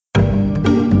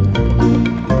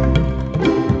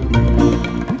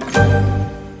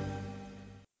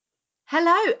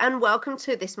Hello and welcome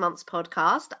to this month's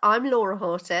podcast. I'm Laura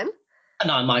Horton.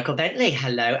 And I'm Michael Bentley.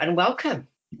 Hello and welcome.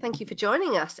 Thank you for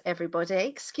joining us, everybody.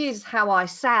 Excuse how I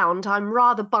sound. I'm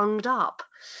rather bunged up.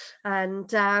 And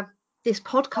this Oh,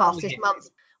 podcast this month,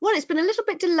 well, it's been a little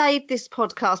bit delayed, this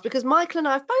podcast, because Michael and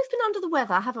I have both been under the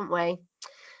weather, haven't we?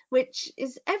 Which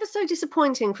is ever so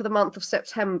disappointing for the month of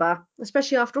September,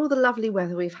 especially after all the lovely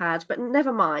weather we've had. But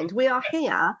never mind, we are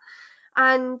here.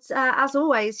 And as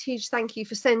always, huge thank you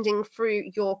for sending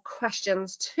through your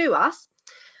questions to us.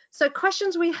 So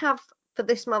questions we have for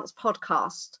this month's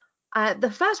podcast.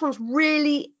 The first one's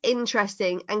really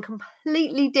interesting and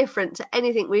completely different to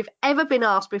anything we've ever been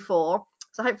asked before.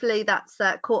 So hopefully that's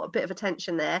caught a bit of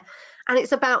attention there. And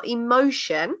it's about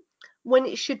emotion, when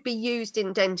it should be used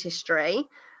in dentistry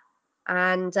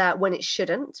and when it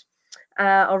shouldn't.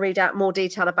 I'll read out more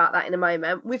detail about that in a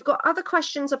moment. We've got other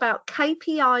questions about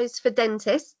KPIs for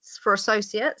dentists, for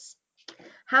associates,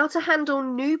 how to handle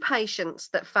new patients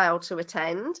that fail to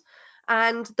attend,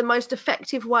 and the most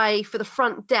effective way for the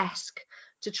front desk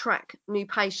to track new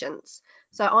patients.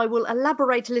 So I will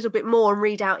elaborate a little bit more and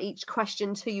read out each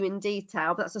question to you in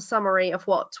detail. That's a summary of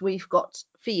what we've got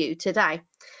for you today.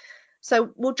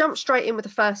 So we'll jump straight in with the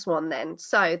first one then.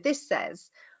 So this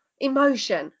says,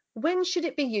 emotion, when should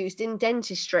it be used in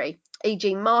dentistry,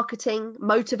 e.g. marketing,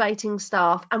 motivating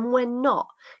staff, and when not?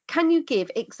 Can you give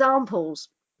examples?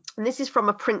 And this is from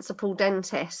a principal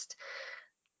dentist.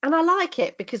 And I like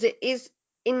it because it is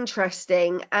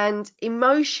interesting, and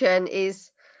emotion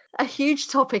is a huge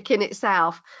topic in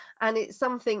itself. And it's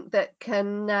something that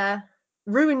can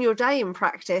ruin your day in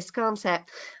practice, can't it?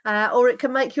 Or it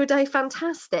can make your day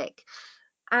fantastic.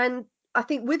 And I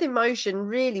think with emotion,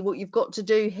 really what you've got to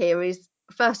do here is,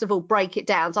 first of all, break it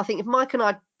down. So I think if Mike and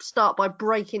I start by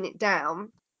breaking it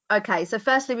down. Okay, so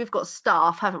firstly, we've got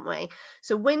staff, haven't we?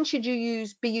 So when should you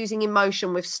be using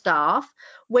emotion with staff?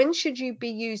 When should you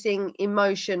be using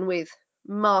emotion with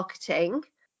marketing?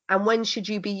 And when should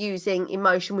you be using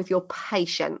emotion with your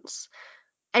patients?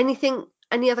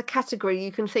 Any other category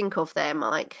you can think of there,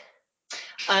 Mike?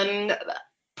 Um,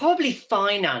 Probably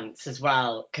finance as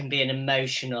well can be an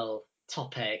emotional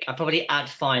topic. I'd probably add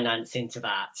finance into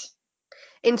that.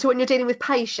 Into when you're dealing with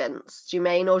patients, do you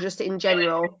mean, or just in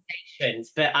general?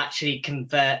 Patients, but actually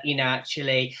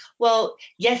well,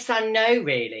 yes and no,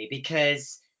 really,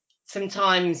 because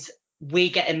sometimes we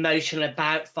get emotional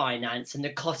about finance and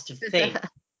the cost of things.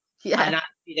 Yeah, And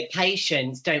actually the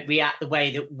patients don't react the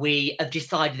way that we have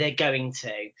decided they're going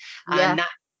to, and yeah, that's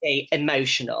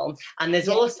emotional. And there's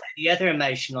yeah, also the other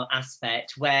emotional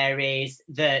aspect, where is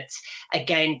that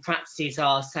again practices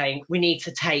are saying we need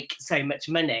to take so much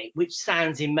money, which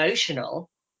sounds emotional,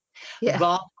 yeah,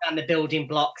 rather than the building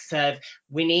blocks of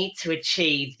we need to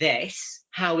achieve this,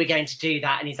 how are we going to do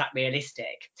that, and is that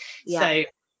realistic? So yeah.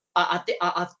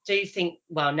 I do think,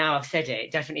 well, now I've said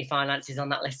it, definitely finance is on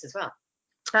that list as well.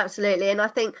 Absolutely. And I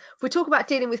think if we talk about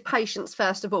dealing with patients,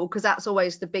 first of all, because that's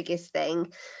always the biggest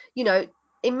thing, you know,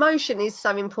 emotion is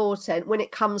so important when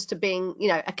it comes to being,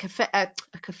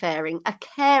 a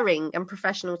caring and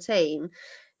professional team.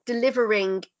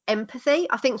 Delivering empathy,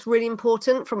 I think, is really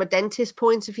important from a dentist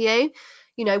point of view.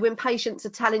 When patients are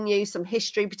telling you some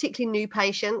history, particularly new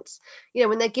patients,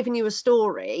 when they're giving you a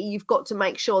story, you've got to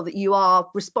make sure that you are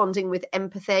responding with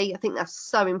empathy. I think that's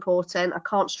so important. I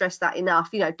can't stress that enough.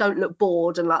 Don't look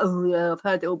bored and like, oh yeah, I've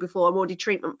heard it all before, I'm already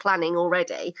treatment planning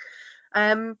already.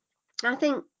 I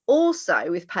think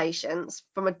also with patients,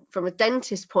 from a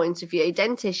dentist point of view,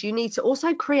 dentists, you need to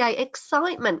also create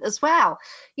excitement as well.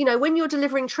 When you're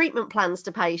delivering treatment plans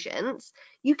to patients,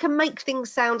 you can make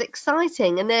things sound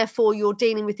exciting, and therefore you're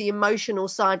dealing with the emotional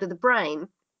side of the brain,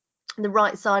 the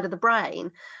right side of the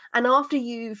brain. And after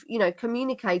you've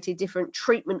communicated different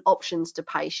treatment options to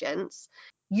patients,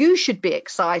 you should be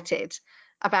excited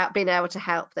about being able to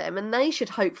help them, and they should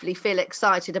hopefully feel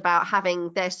excited about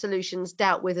having their solutions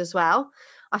dealt with as well.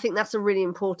 I think that's a really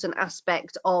important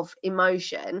aspect of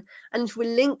emotion. And if we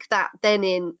link that then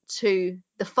into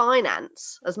the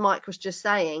finance, as Mike was just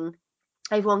saying,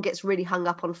 everyone gets really hung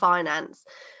up on finance.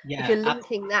 If Yeah, you're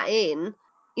linking that in,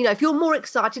 if you're more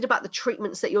excited about the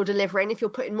treatments that you're delivering, if you're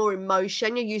putting more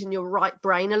emotion, you're using your right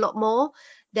brain a lot more,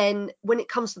 then when it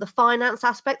comes to the finance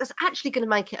aspect, that's actually going to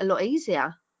make it a lot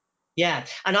easier. yeah.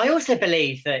 And I also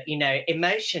believe that,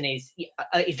 emotion is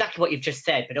exactly what you've just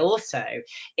said, but also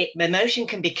emotion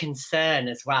can be concern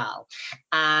as well.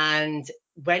 And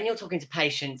when you're talking to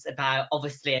patients about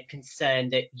obviously a concern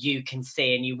that you can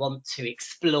see and you want to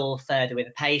explore further with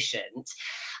a patient,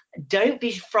 don't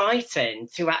be frightened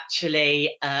to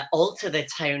actually alter the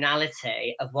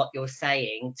tonality of what you're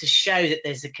saying to show that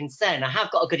there's a concern. I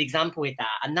have got a good example with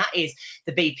that, and that is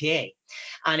the BPE.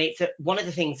 And it's one of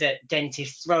the things that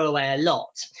dentists throw away a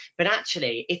lot. But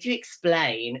actually, if you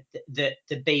explain the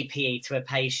BPE to a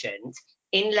patient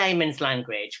in layman's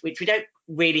language, which we don't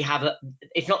really have,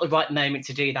 it's not the right moment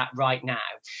to do that right now.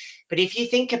 But if you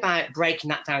think about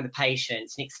breaking that down to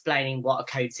patients and explaining what a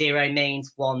code 0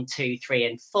 means, 1, 2, 3,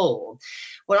 and 4,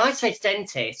 well, I say to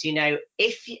dentists, you know,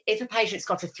 if a patient's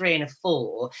got a 3 and a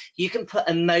 4, you can put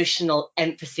emotional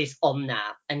emphasis on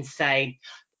that and say,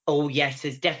 oh, yes,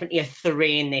 there's definitely a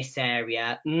 3 in this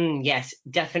area. Yes,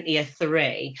 definitely a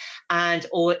 3. And,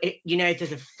 or, you know, if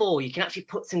there's a 4, you can actually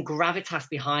put some gravitas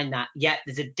behind that. Yeah,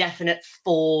 there's a definite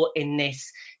 4 in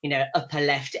this, you know, upper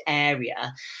left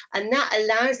area. And that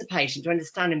allows the patient to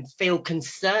understand and feel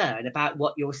concern about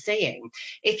what you're seeing.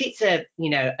 If it's a, you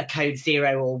know, a code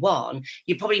 0 or 1,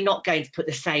 you're probably not going to put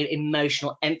the same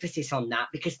emotional emphasis on that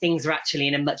because things are actually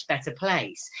in a much better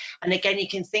place. And again, you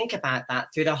can think about that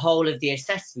through the whole of the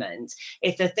assessment.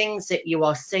 If the things that you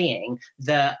are seeing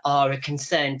that are a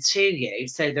concern to you,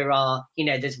 so there are, you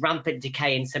know, there's rampant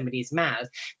decay in somebody's mouth,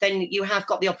 then you have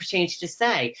got the opportunity to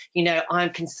say, you know,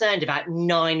 I'm concerned about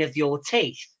 9 of your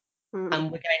teeth. And we're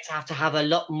going to have a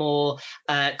lot more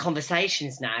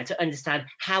conversations now to understand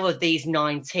how have these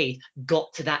 9 teeth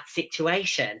got to that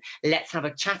situation. Let's have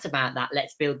a chat about that.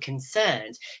 Let's build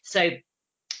concerns. So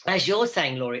as you're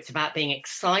saying, Laura, it's about being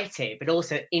excited, but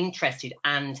also interested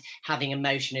and having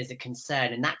emotion as a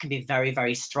concern. And that can be very,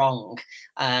 very strong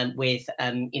with,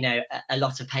 you know, a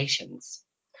lot of patients.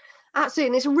 Absolutely.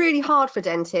 And it's really hard for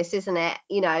dentists, isn't it,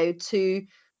 you know, to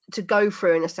go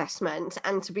through an assessment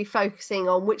and to be focusing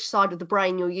on which side of the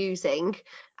brain you're using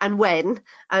and when,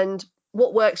 and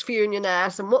what works for you and your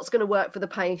nurse and what's going to work for the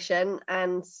patient.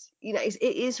 And, you know, it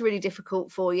is really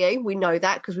difficult for you. We know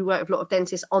that because we work with a lot of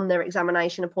dentists on their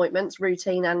examination appointments,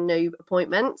 routine and new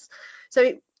appointments.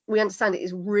 So we understand it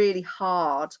is really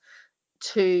hard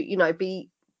to, you know, be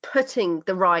putting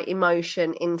the right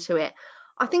emotion into it.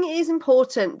 I think it is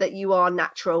important that you are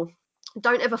natural.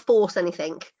 Don't ever force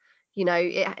anything. You know,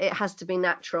 it has to be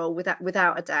natural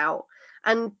without a doubt.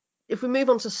 And if we move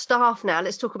on to staff now,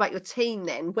 let's talk about your team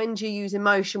then. When do you use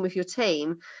emotion with your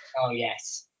team? Oh,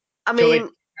 yes. I mean,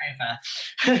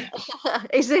 Over.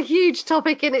 it's a huge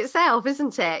topic in itself,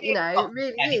 isn't it? You know, it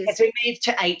really is. Because we moved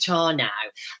to HR now,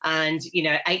 and you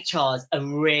know, HR is a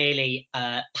really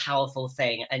powerful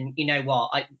thing. And you know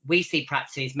what? We see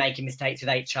practices making mistakes with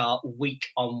HR week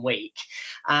on week.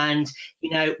 And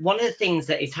you know, one of the things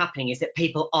that is happening is that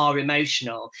people are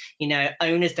emotional. You know,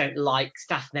 owners don't like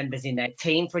staff members in their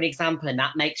team, for an example, and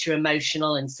that makes you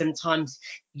emotional. And sometimes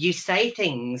you say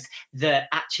things that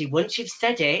actually, once you've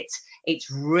said it,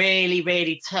 it's really,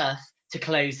 really tough to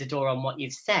close the door on what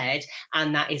you've said,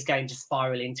 and that is going to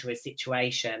spiral into a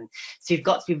situation. So you've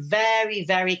got to be very,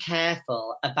 very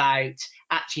careful about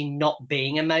actually not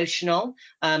being emotional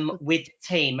with the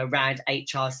team around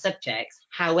HR subjects.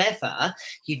 However,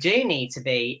 you do need to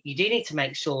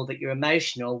make sure that you're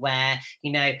emotional where,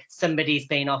 you know, somebody's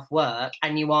been off work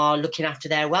and you are looking after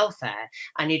their welfare,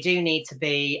 and you do need to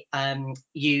be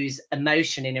use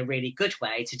emotion in a really good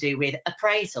way to do with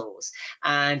appraisals.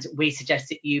 And we suggest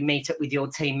that you meet up with your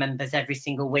team members every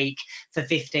single week for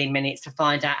 15 minutes to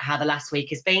find out how the last week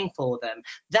has been for them.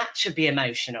 That should be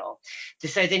emotional.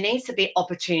 So there needs to be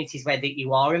opportunities where that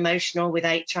you are emotional with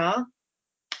HR.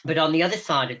 But on the other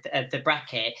side of the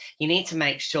bracket, you need to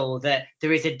make sure that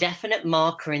there is a definite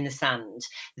marker in the sand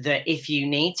that if you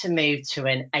need to move to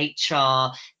an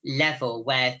HR level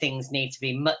where things need to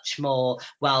be much more,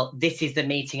 well, this is the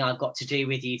meeting I've got to do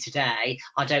with you today.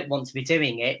 I don't want to be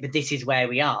doing it, but this is where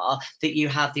we are, that you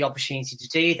have the opportunity to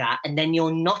do that. And then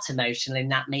you're not emotional in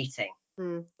that meeting.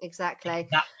 Exactly.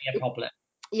 That would be a problem.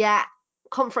 Yeah.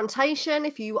 Confrontation,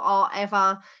 if you are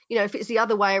ever, you know, if it's the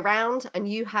other way around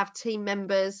and you have team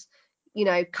members, you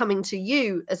know, coming to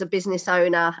you as a business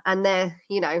owner and they're,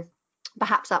 you know,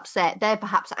 perhaps upset, they're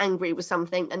perhaps angry with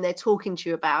something and they're talking to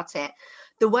you about it,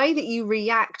 the way that you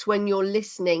react when you're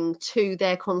listening to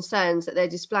their concerns that they're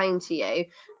displaying to you,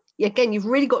 again, you've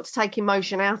really got to take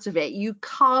emotion out of it. You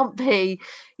can't be,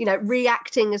 you know,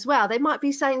 reacting as well. They might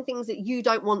be saying things that you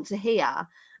don't want to hear,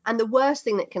 and the worst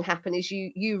thing that can happen is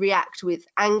you react with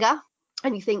anger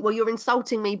and you think, well, you're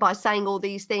insulting me by saying all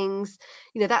these things.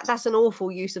 You know, that's an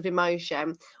awful use of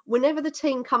emotion. Whenever the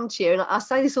team come to you, and I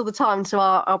say this all the time to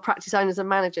our practice owners and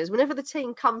managers, whenever the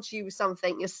team come to you with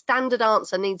something, your standard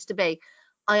answer needs to be,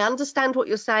 I understand what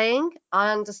you're saying.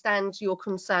 I understand your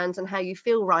concerns and how you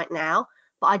feel right now,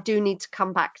 but I do need to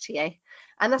come back to you.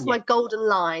 And that's my golden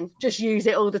line. Just use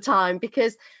it all the time,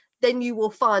 because then you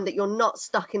will find that you're not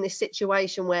stuck in this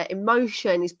situation where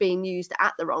emotion is being used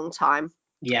at the wrong time.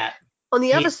 Yeah. On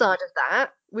the other side of that,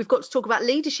 we've got to talk about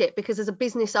leadership, because as a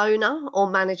business owner or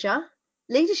manager,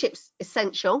 leadership's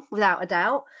essential without a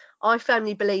doubt. I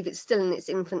firmly believe it's still in its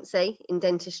infancy in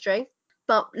dentistry,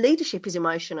 but leadership is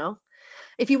emotional.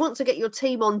 If you want to get your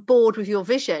team on board with your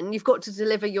vision, you've got to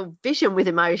deliver your vision with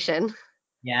emotion.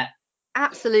 Yeah.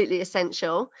 Absolutely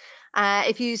essential.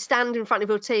 If you stand in front of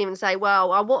your team and say, well,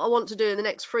 what I want to do in the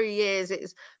next 3 years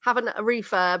is have a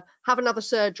refurb, have another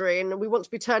surgery, and we want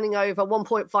to be turning over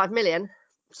 1.5 million.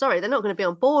 Sorry, they're not going to be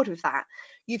on board with that.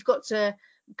 You've got to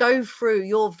go through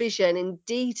your vision in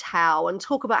detail and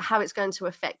talk about how it's going to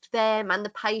affect them and the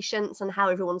patients and how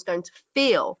everyone's going to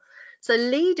feel. So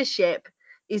leadership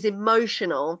is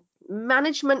emotional.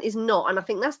 Management is not, and I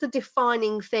think that's the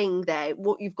defining thing there.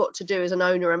 What you've got to do as an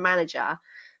owner and manager: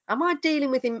 am I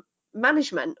dealing with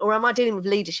management or am I dealing with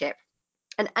leadership?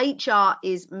 And HR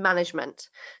is management,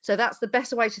 so that's the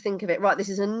best way to think of it. Right, this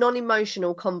is a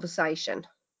non-emotional conversation.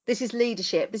 This is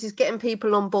leadership. This is getting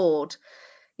people on board.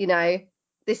 You know,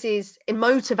 this is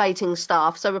motivating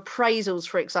staff. So appraisals,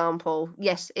 for example,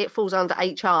 yes, it falls under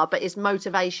HR, but it's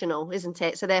motivational, isn't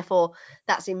it? So therefore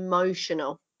that's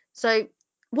emotional. So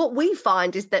what we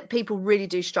find is that people really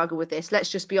do struggle with this. Let's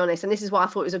just be honest. And this is why I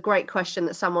thought it was a great question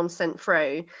that someone sent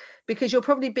through, because you're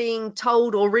probably being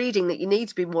told or reading that you need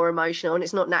to be more emotional, and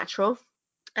it's not natural.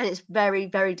 And it's very,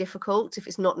 very difficult if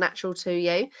it's not natural to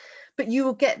you. But you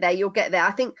will get there. You'll get there.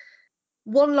 I think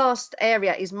one last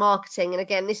area is marketing. And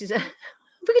again, this is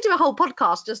we could do a whole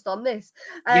podcast just on this.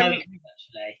 Yeah, we can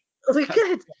actually. We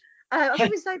could. I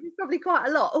think we saved probably quite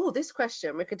a lot. Oh, this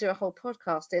question we could do a whole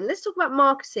podcast in. Let's talk about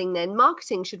marketing then.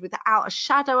 Marketing should, without a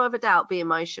shadow of a doubt, be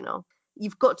emotional.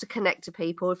 You've got to connect to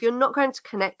people. If you're not going to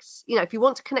connect, if you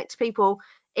want to connect to people,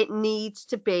 it needs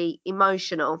to be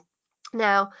emotional.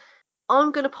 Now,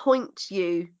 I'm going to point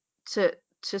you to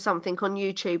something on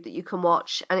YouTube that you can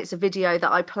watch, and it's a video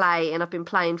that I play and I've been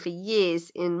playing for years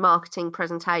in marketing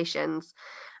presentations,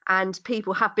 and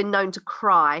people have been known to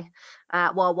cry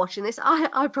while watching this.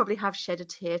 I probably have shed a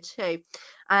tear too,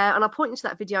 and I'll point you to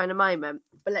that video in a moment.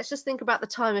 But let's just think about the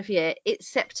time of year.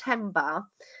 It's September,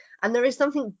 and there is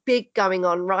something big going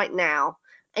on right now.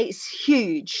 It's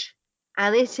huge,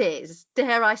 and it is,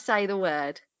 dare I say the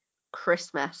word,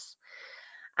 Christmas.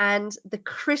 And the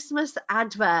Christmas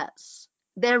adverts,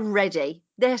 they're ready.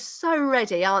 They're so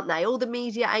ready, aren't they? All the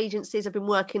media agencies have been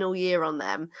working all year on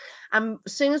them. And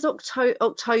as soon as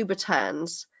October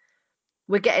turns,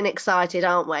 we're getting excited,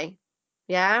 aren't we?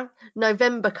 Yeah.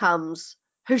 November comes.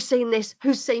 Who's seen this?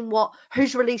 Who's seen what?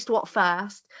 Who's released what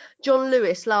first? John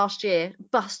Lewis last year,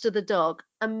 Buster the dog.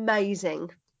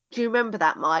 Amazing. Do you remember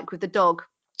that, Mike, with the dog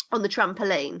on the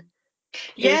trampoline?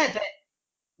 Yeah, but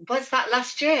was that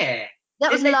last year?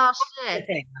 That was Didn't they do last the year.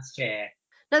 thing last year?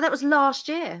 No, that was last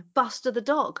year. Buster the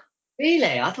dog.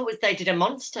 Really? I thought they did a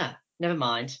monster. Never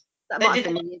mind. That They might have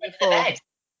did the been the monster year under the before. bed.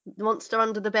 The monster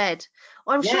under the bed.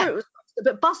 I'm sure Yeah. it was Buster,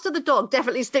 but Buster the dog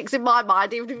definitely sticks in my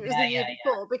mind, even if it was the year Yeah.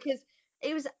 before, because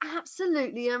it was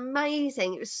absolutely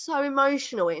amazing. It was so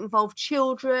emotional. It involved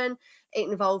children, it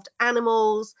involved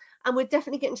animals, and we're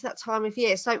definitely getting to that time of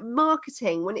year. So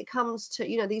marketing, when it comes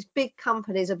to, these big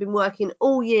companies have been working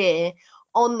all year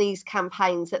on these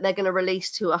campaigns that they're going to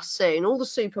release to us soon. All the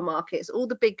supermarkets, all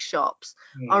the big shops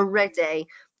are ready.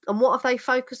 And what have they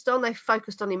focused on? They've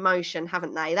focused on emotion,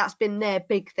 haven't they? That's been their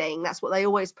big thing. That's what they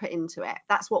always put into it.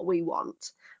 That's what we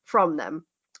want from them.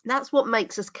 That's what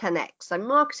makes us connect. So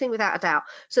marketing without a doubt.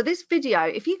 So this video,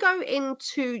 if you go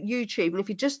into YouTube and if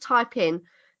you just type in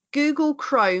Google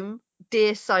Chrome,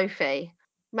 Dear Sophie,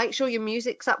 make sure your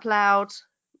music's up loud,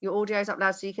 your audio's up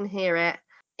loud so you can hear it.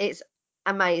 It's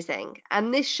amazing.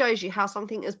 And this shows you how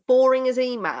something as boring as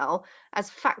email, as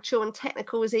factual and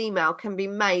technical as email, can be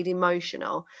made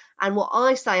emotional. And what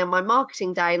I say on my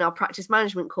marketing day in our practice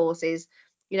management course is,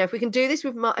 if we can do this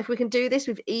with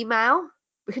email,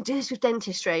 we can do this with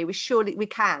dentistry. We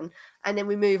can. And then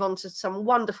we move on to some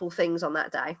wonderful things on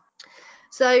that day.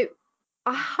 So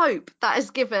I hope that has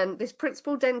given this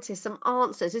principal dentist some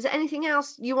answers. Is there anything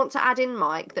else you want to add in,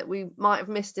 Mike, that we might have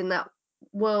missed in that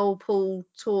whirlpool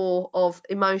tour of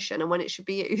emotion and when it should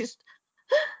be used?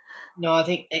 No, I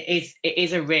think it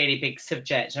is a really big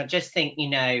subject. And I just think,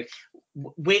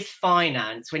 with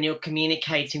finance, when you're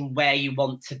communicating where you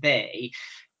want to be,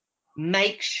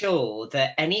 make sure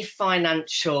that any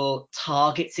financial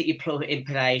targets that you put in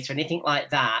place or anything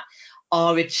like that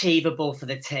are achievable for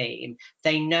the team.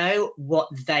 They know what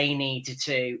they need to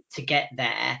do to get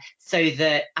there, so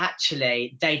that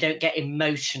actually they don't get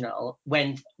emotional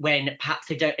when perhaps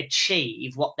they don't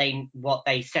achieve what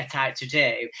they set out to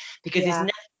do, because there's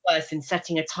nothing worse than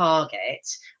setting a target.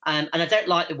 And I don't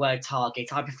like the word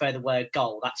target. I prefer the word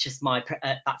goal. That's just my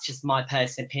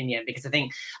personal opinion, because I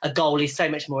think a goal is so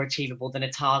much more achievable than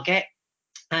a target.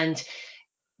 And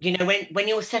when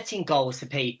you're setting goals for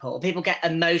people get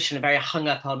emotional, very hung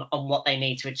up on what they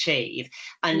need to achieve.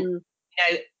 And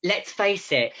let's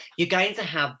face it, you're going to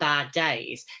have bad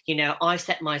days. I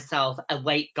set myself a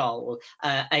weight goal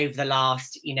over the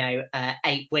last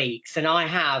 8 weeks, and I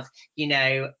have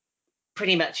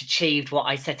pretty much achieved what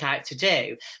I set out to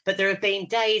do. But there have been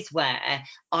days where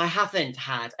I haven't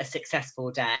had a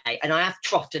successful day, and I have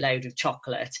troughed a load of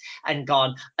chocolate and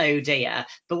gone, oh dear.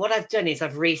 But what I've done is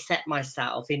I've reset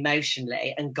myself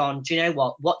emotionally and gone, do you know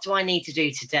what do I need to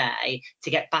do today to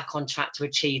get back on track to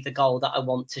achieve the goal that I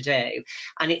want to do?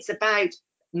 And it's about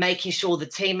making sure the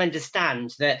team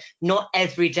understands that not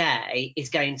every day is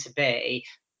going to be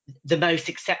the most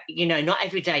not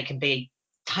every day can be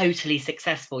totally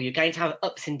successful. You're going to have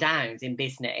ups and downs in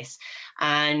business,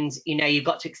 and you've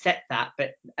got to accept that,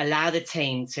 but allow the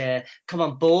team to come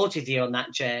on board with you on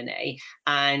that journey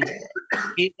and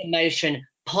use emotion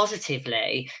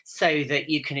positively, so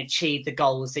that you can achieve the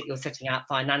goals that you're setting out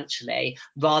financially,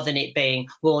 rather than it being,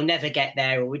 well, we'll never get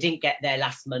there, or we didn't get there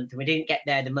last month and we didn't get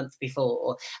there the month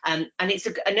before. And it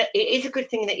is a good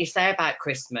thing that you say about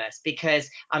Christmas, because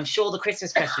I'm sure the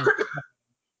Christmas questions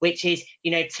which is,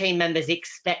 team members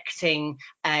expecting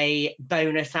a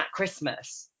bonus at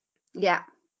Christmas. Yeah.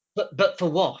 But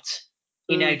for what?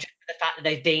 Just the fact that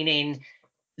they've been in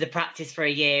the practice for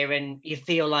a year and you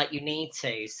feel like you need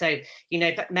to. So,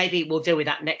 but maybe we'll deal with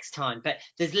that next time. But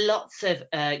there's lots of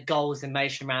goals and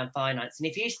motion around finance. And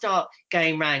if you start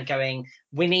going around going,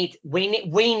 we need,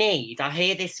 I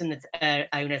hear this from the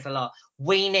owners a lot,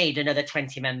 we need another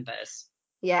 20 members.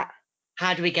 Yeah.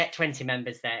 How do we get 20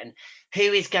 members then? Who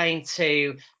is going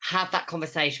to have that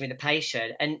conversation with the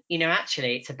patient? And,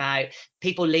 actually, it's about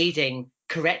people leading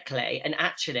correctly. And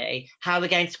actually, how are we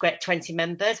going to get 20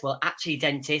 members? Well, actually,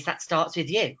 dentist, that starts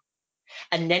with you.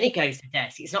 And then it goes to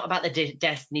desk. It's not about the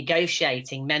desk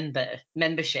negotiating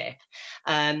membership,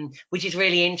 which is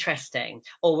really interesting.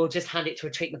 Or we'll just hand it to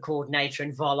a treatment coordinator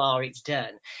and voila, it's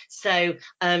done. So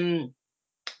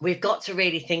we've got to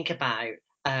really think about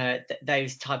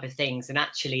those type of things, and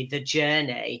actually the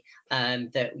journey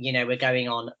that we're going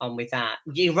on with that.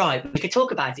 You're right, we could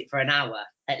talk about it for an hour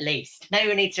at least. Maybe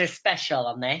we need to do a special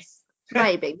on this.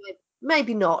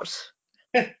 maybe not.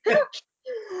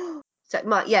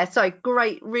 So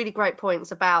really great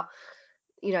points about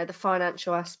the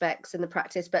financial aspects in the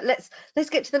practice. But let's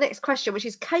get to the next question, which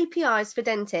is KPIs for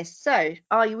dentists. So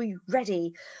are you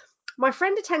ready? My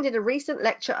friend attended a recent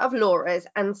lecture of Laura's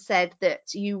and said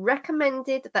that you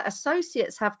recommended that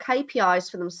associates have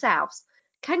KPIs for themselves.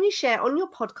 Can you share on your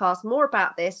podcast more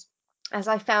about this, as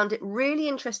I found it really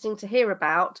interesting to hear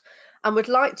about and would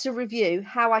like to review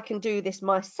how I can do this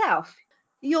myself?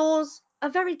 Yours, a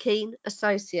very keen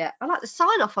associate. I like the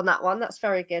sign off on that one. That's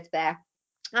very good there.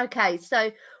 Okay,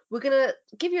 so we're going to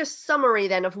give you a summary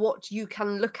then of what you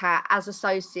can look at as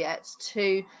associates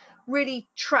to really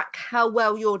track how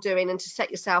well you're doing and to set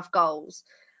yourself goals.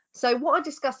 So what I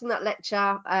discussed in that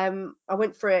lecture, I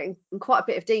went through it in quite a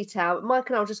bit of detail. Mike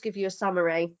and I'll just give you a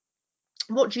summary.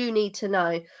 What do you need to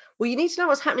know? Well, you need to know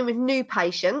what's happening with new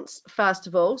patients, first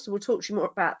of all. So we'll talk to you more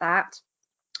about that.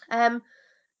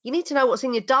 You need to know what's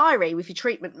in your diary with your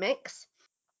treatment mix.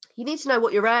 You need to know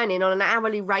what you're earning on an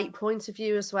hourly rate point of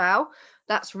view as well.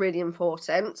 That's really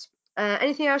important.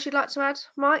 Anything else you'd like to add,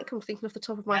 Mike? I'm thinking off the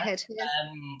top of my head here.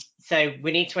 So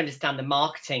we need to understand the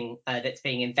marketing that's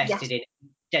being invested in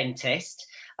dentist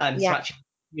to actually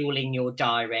fueling your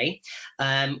diary.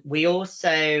 We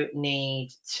also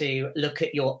need to look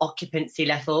at your occupancy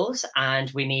levels,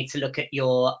 and we need to look at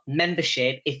your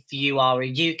membership if you are a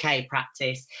UK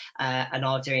practice and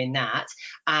are doing that.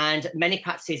 And many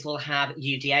practices will have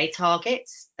UDA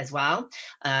targets as well,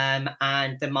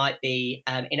 and there might be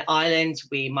in Ireland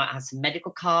we might have some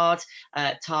medical card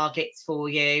targets for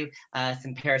you,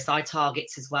 some PRSI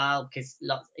targets as well, because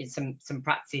some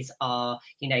practices are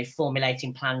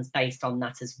formulating plans based on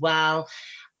that as well.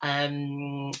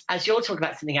 As you're talking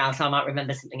about something else, I might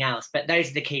remember something else, but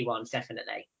those are the key ones,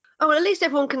 definitely. Oh, well, at least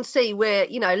everyone can see we're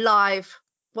live.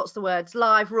 What's the words?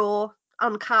 Live, raw,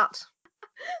 uncut.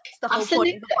 The whole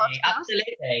absolutely, point of the podcast.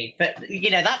 Absolutely. But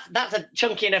that's a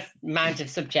chunky enough amount of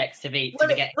subjects to be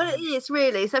getting. Well, it is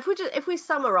really. So if we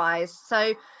summarize,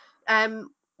 so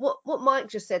what Mike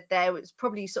just said there, it's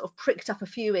probably sort of pricked up a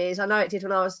few ears. I know it did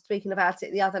when I was speaking about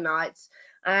it the other night.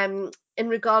 In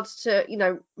regards to, you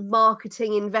know,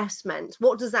 marketing investment,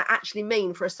 what does that actually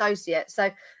mean for associates?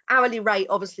 So hourly rate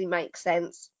obviously makes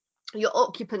sense. Your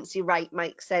occupancy rate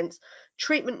makes sense.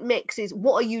 Treatment mix is,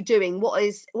 what are you doing?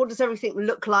 What does everything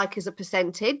look like as a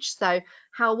percentage? So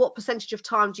what percentage of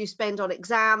time do you spend on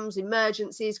exams,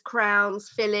 emergencies, crowns,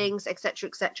 fillings, etc.,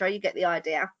 etc.? You get the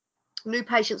idea. New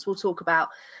patients we'll talk about.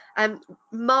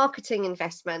 Marketing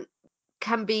investment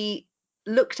can be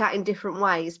looked at in different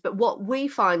ways, but what we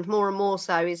find more and more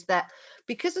so is that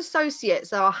because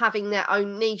associates are having their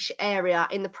own niche area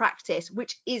in the practice,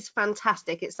 which is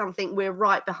fantastic, it's something we're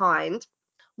right behind.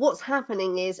 What's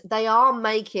happening is they are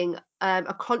making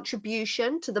a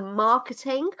contribution to the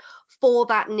marketing for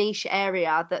that niche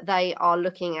area that they are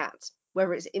looking at,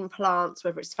 whether it's implants,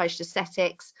 whether it's facial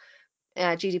aesthetics,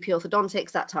 GDP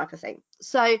orthodontics, that type of thing.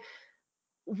 So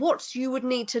what you would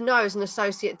need to know as an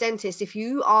associate dentist, if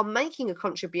you are making a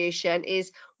contribution,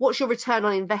 is what's your return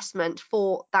on investment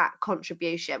for that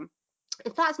contribution.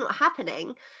 If that's not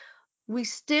happening, we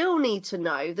still need to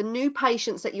know the new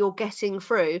patients that you're getting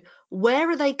through, where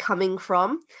are they coming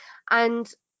from?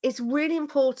 And it's really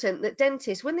important that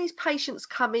dentists, when these patients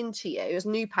come into you as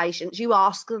new patients, you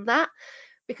ask them that.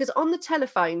 Because on the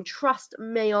telephone, trust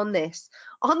me on this,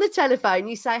 on the telephone,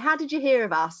 you say, how did you hear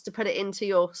of us, to put it into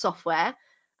your software?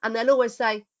 And they'll always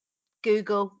say,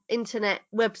 Google, internet,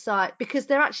 website, because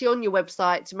they're actually on your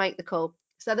website to make the call.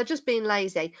 So they're just being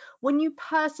lazy. When you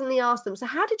personally ask them, so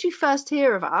how did you first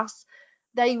hear of us?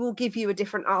 They will give you a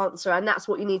different answer, and that's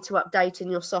what you need to update in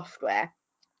your software.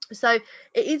 So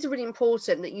it is really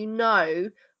important that you know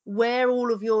where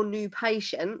all of your new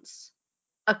patients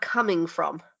are coming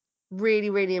from. Really,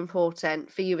 really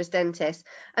important for you as dentists.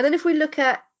 And then if we look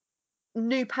at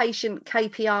new patient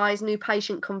KPIs, new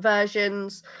patient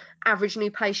conversions, average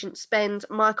new patient spend,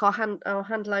 Mike, I'll hand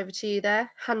over to you there.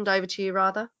 Hand over to you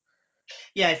rather.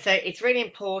 Yeah, so it's really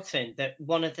important that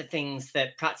one of the things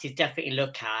that practices definitely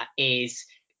look at is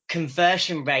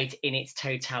conversion rate in its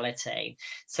totality.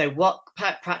 So what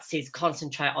practices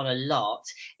concentrate on a lot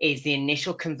is the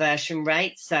initial conversion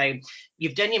rate. So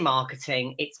you've done your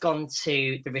marketing, it's gone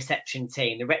to the reception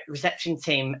team. The reception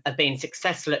team have been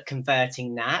successful at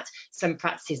converting that. Some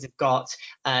practices have got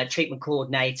treatment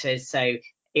coordinators, so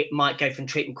it might go from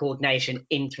treatment coordination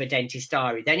into a dentist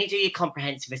diary. Then you do your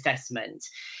comprehensive assessment.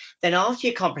 Then after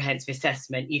your comprehensive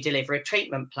assessment, you deliver a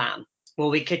treatment plan. Well,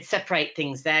 we could separate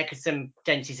things there because some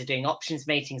dentists are doing options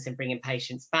meetings and bringing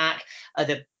patients back.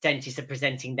 Other dentists are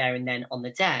presenting there and then on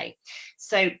the day.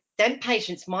 So then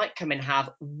patients might come and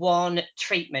have one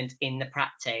treatment in the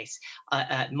practice.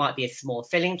 It might be a small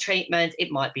filling treatment.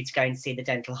 It might be to go and see the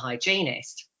dental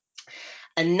hygienist.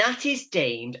 And that is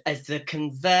deemed as the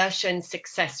conversion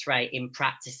success rate in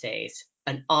practices.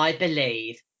 And I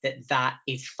believe that that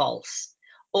is false.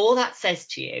 All that says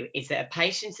to you is that a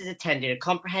patient has attended a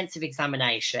comprehensive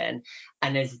examination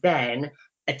and has then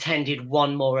attended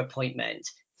one more appointment.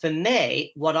 For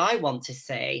me, what I want to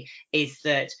see is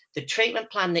that the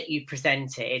treatment plan that you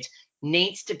presented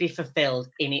needs to be fulfilled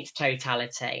in its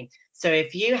totality. So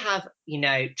if you have,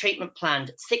 treatment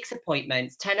planned 6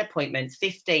 appointments, 10 appointments,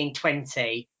 15,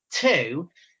 22,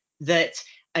 that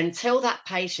until that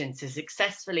patient has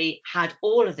successfully had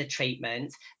all of the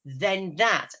treatments, then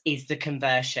that is the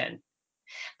conversion.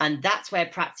 And that's where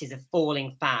practices are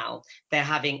falling foul. They're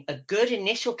having a good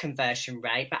initial conversion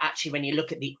rate, but actually when you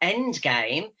look at the end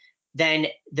game, then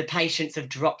the patients have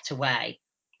dropped away.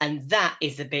 And that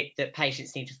is the bit that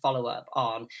patients need to follow up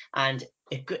on. And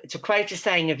to quote a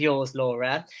saying of yours,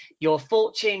 Laura, your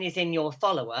fortune is in your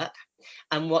follow-up.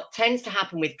 And what tends to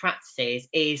happen with practices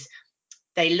is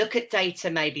they look at data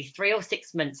maybe 3 or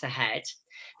 6 months ahead.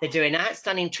 They do an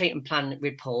outstanding treatment plan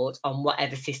report on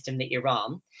whatever system that you're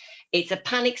on. It's a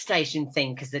panic station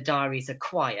thing because the diaries are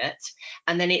quiet.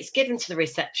 And then it's given to the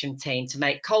reception team to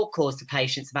make cold calls to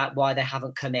patients about why they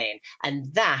haven't come in.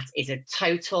 And that is a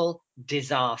total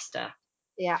disaster.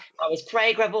 Yeah. If I was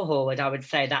Craig Revel Horwood, I would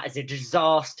say that is a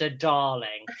disaster,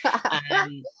 darling.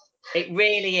 It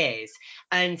really is.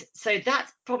 And so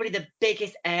that's probably the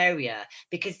biggest area,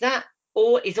 because that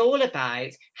is all about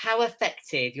how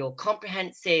effective your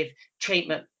comprehensive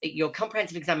treatment, your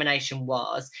comprehensive examination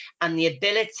was, and the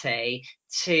ability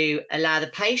to allow the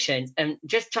patient, and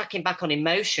just tracking back on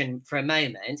emotion for a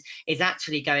moment, is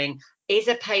actually going, is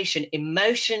a patient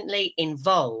emotionally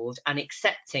involved and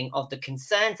accepting of the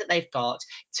concerns that they've got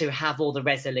to have all the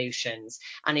resolutions?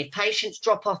 And if patients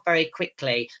drop off very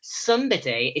quickly,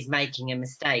 somebody is making a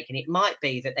mistake. And it might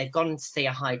be that they've gone to see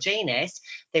a hygienist,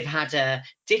 they've had a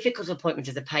difficult appointment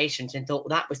as a patient and thought,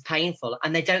 well, that was painful,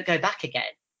 and they don't go back again.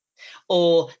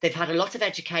 Or they've had a lot of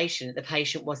education that the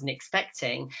patient wasn't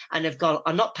expecting and have gone,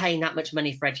 I'm not paying that much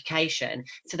money for education,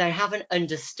 so they haven't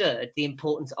understood the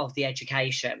importance of the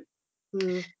education.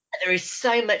 There is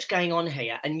so much going on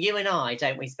here, and you and I,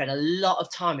 don't we, spend a lot of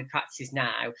time with practices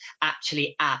now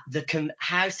actually at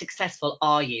how successful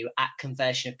are you at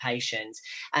conversion of patients?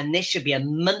 And this should be a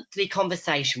monthly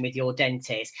conversation with your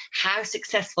dentist. How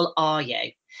successful are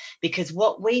you? Because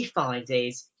what we find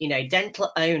is, you know,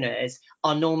 dental owners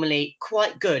are normally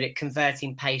quite good at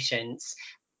converting patients,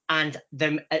 and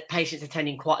patients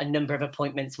attending quite a number of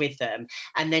appointments with them.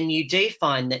 And then you do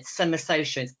find that some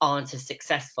associates aren't as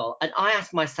successful. And I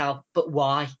ask myself, but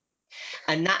why?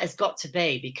 And that has got to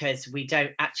be because we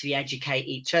don't actually educate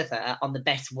each other on the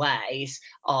best ways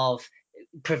of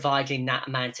providing that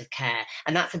amount of care.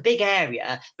 And that's a big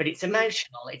area, but it's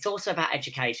emotional. It's also about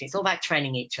education. It's all about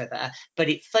training each other, but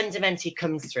it fundamentally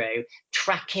comes through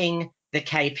tracking the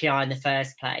KPI in the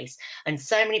first place. And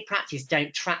so many practices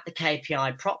don't track the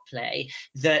KPI properly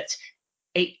that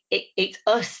it's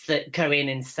us that go in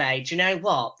and say, do you know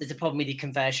what? There's a problem with your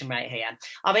conversion rate here.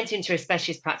 I went into a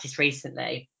specialist practice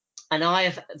recently, and I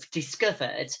have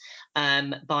discovered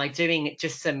by doing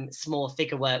just some small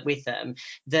figure work with them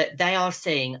that they are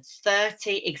seeing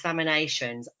 30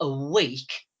 examinations a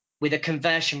week with a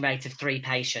conversion rate of 3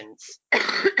 patients.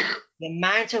 The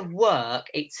amount of work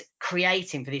it's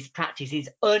creating for this practice is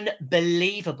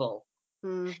unbelievable.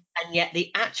 And yet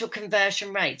the actual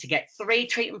conversion rate to get 3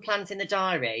 treatment plans in the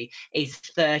diary is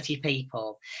 30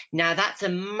 people. Now, that's a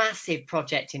massive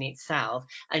project in itself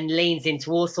and leans into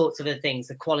all sorts of other things,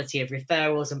 the quality of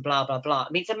referrals and blah, blah, blah.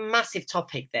 I mean, it's a massive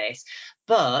topic, this.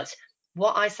 But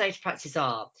what I say to practices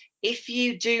are, if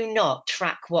you do not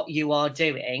track what you are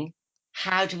doing,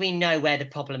 how do we know where the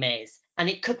problem is? And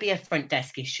it could be a front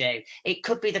desk issue. It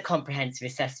could be the comprehensive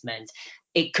assessment.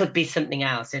 It could be something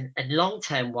else. And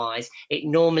long-term wise, it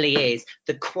normally is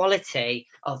the quality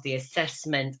of the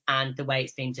assessment and the way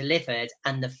it's been delivered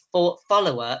and the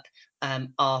follow-up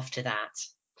after that.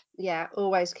 Yeah,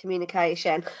 always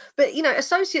communication. But, you know,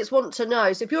 associates want to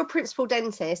know. So if you're a principal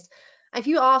dentist, if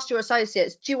you ask your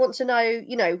associates, do you want to know,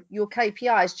 you know, your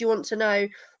KPIs? Do you want to know,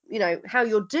 you know, how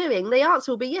you're doing? The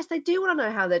answer will be yes, they do want to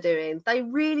know how they're doing. They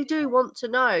really do want to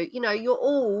know. You know, you're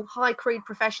all high creed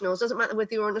professionals. Doesn't matter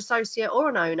whether you're an associate or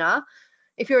an owner.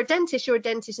 If you're a dentist, you're a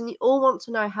dentist, and you all want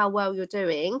to know how well you're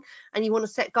doing, and you want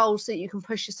to set goals so that you can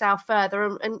push yourself further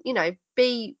and you know,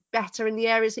 be better in the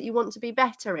areas that you want to be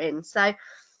better in. So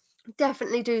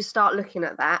definitely do start looking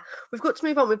at that. We've got to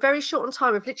move on. We're very short on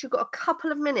time. We've literally got a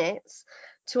couple of minutes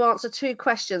to answer 2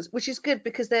 questions, which is good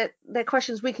because they're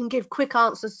questions we can give quick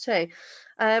answers to.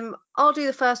 I'll do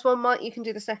the first one. Mike, you can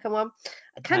do the second one.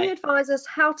 Can you advise us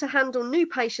how to handle new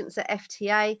patients at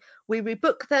FTA? We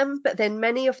rebook them, but then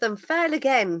many of them fail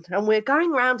again, and we're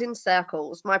going round in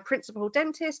circles. My principal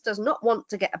dentist does not want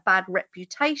to get a bad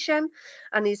reputation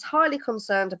and is highly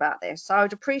concerned about this. I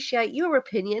would appreciate your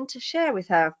opinion to share with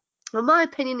her. Well, my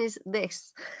opinion is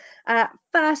this.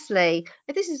 Firstly,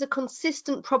 if this is a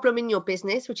consistent problem in your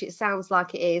business, which it sounds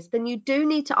like it is, then you do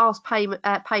need to ask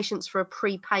patients for a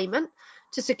prepayment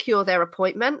to secure their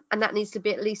appointment, and that needs to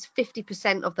be at least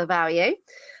 50% of the value,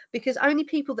 because only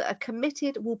people that are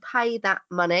committed will pay that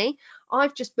money.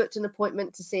 I've just booked an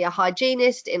appointment to see a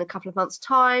hygienist in a couple of months'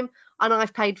 time, and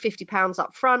I've paid £50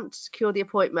 up front to secure the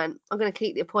appointment. I'm going to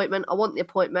keep the appointment. I want the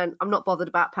appointment. I'm not bothered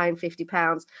about paying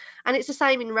 £50. And it's the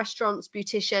same in restaurants,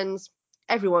 beauticians.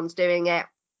 Everyone's doing it.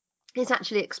 It's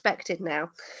actually expected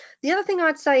now. The other thing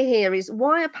I'd say here is,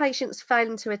 why are patients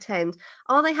failing to attend?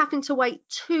 Are they having to wait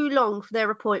too long for their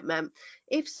appointment?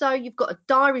 If so, you've got a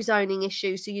diary zoning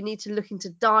issue, so you need to look into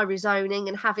diary zoning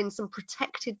and having some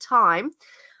protected time.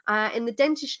 In the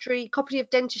dentistry, copy of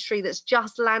dentistry that's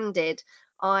just landed,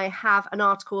 I have an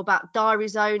article about diary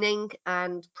zoning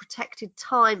and protected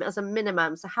time as a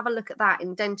minimum. So have a look at that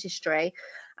in dentistry,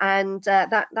 and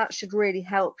that should really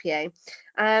help you.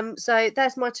 So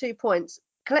there's my 2 points.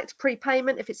 Collect a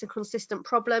prepayment if it's a consistent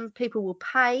problem. People will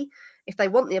pay if they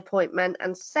want the appointment.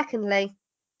 And secondly,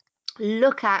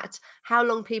 look at how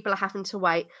long people are having to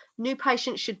wait. New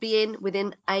patients should be in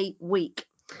within a week.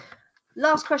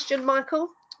 Last question,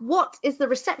 Michael. What is the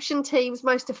reception team's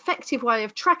most effective way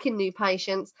of tracking new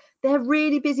patients? They're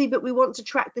really busy, but we want to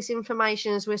track this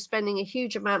information as we're spending a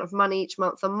huge amount of money each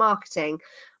month on marketing.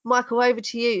 Michael, over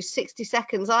to you. 60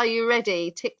 seconds. Are you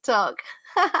ready? TikTok.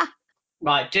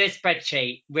 Right, do a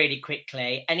spreadsheet really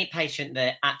quickly. Any patient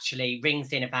that actually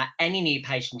rings in about any new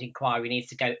patient inquiry needs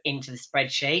to go into the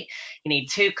spreadsheet. You need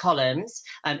 2 columns.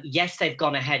 Yes, they've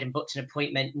gone ahead and booked an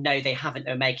appointment. No, they haven't.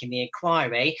 They're making the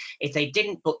inquiry. If they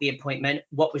didn't book the appointment,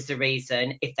 what was the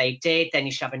reason? If they did, then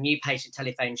you should have a new patient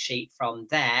telephone sheet from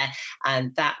there.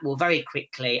 And that will very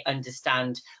quickly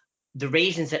understand the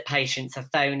reasons that patients are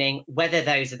phoning, whether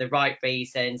those are the right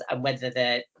reasons and whether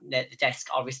the desk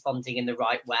are responding in the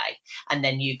right way. And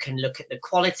then you can look at the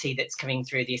quality that's coming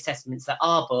through the assessments that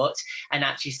are booked and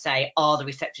actually say, are the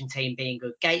reception team being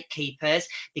good gatekeepers?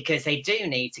 Because they do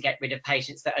need to get rid of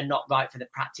patients that are not right for the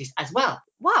practice as well.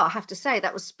 Wow, I have to say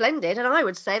that was splendid. And I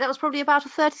would say that was probably about a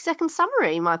 30-second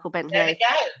summary, Michael Bentley. There we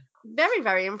go. Very,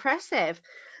 very impressive.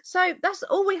 So that's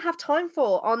all we have time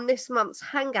for on this month's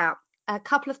Hangout. A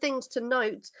couple of things to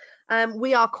note.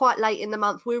 We are quite late in the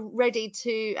month. We're ready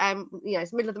to,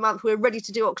 it's middle of the month. We're ready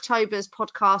to do October's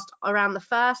podcast around the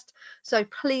 1st. So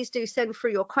please do send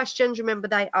through your questions. Remember,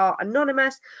 they are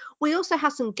anonymous. We also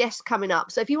have some guests coming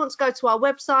up. So if you want to go to our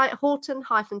website,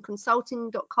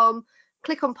 horton-consulting.com,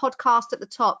 click on podcast at the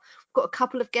top. We've got a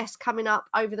couple of guests coming up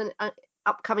over the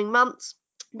upcoming months.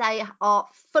 They are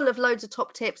full of loads of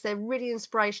top tips. They're really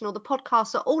inspirational. The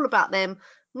podcasts are all about them,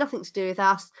 nothing to do with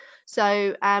us.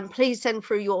 So please send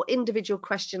through your individual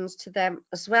questions to them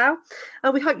as well.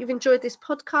 We hope you've enjoyed this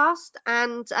podcast.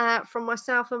 And from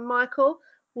myself and Michael,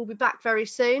 we'll be back very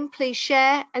soon. Please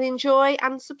share and enjoy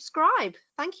and subscribe.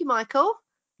 Thank you, Michael.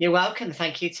 You're welcome.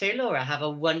 Thank you too, Laura. Have a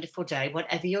wonderful day,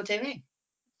 whatever you're doing.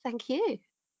 Thank you.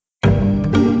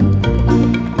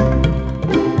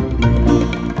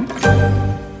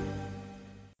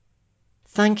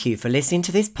 Thank you for listening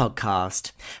to this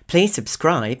podcast. Please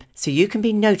subscribe so you can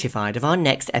be notified of our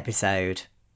next episode.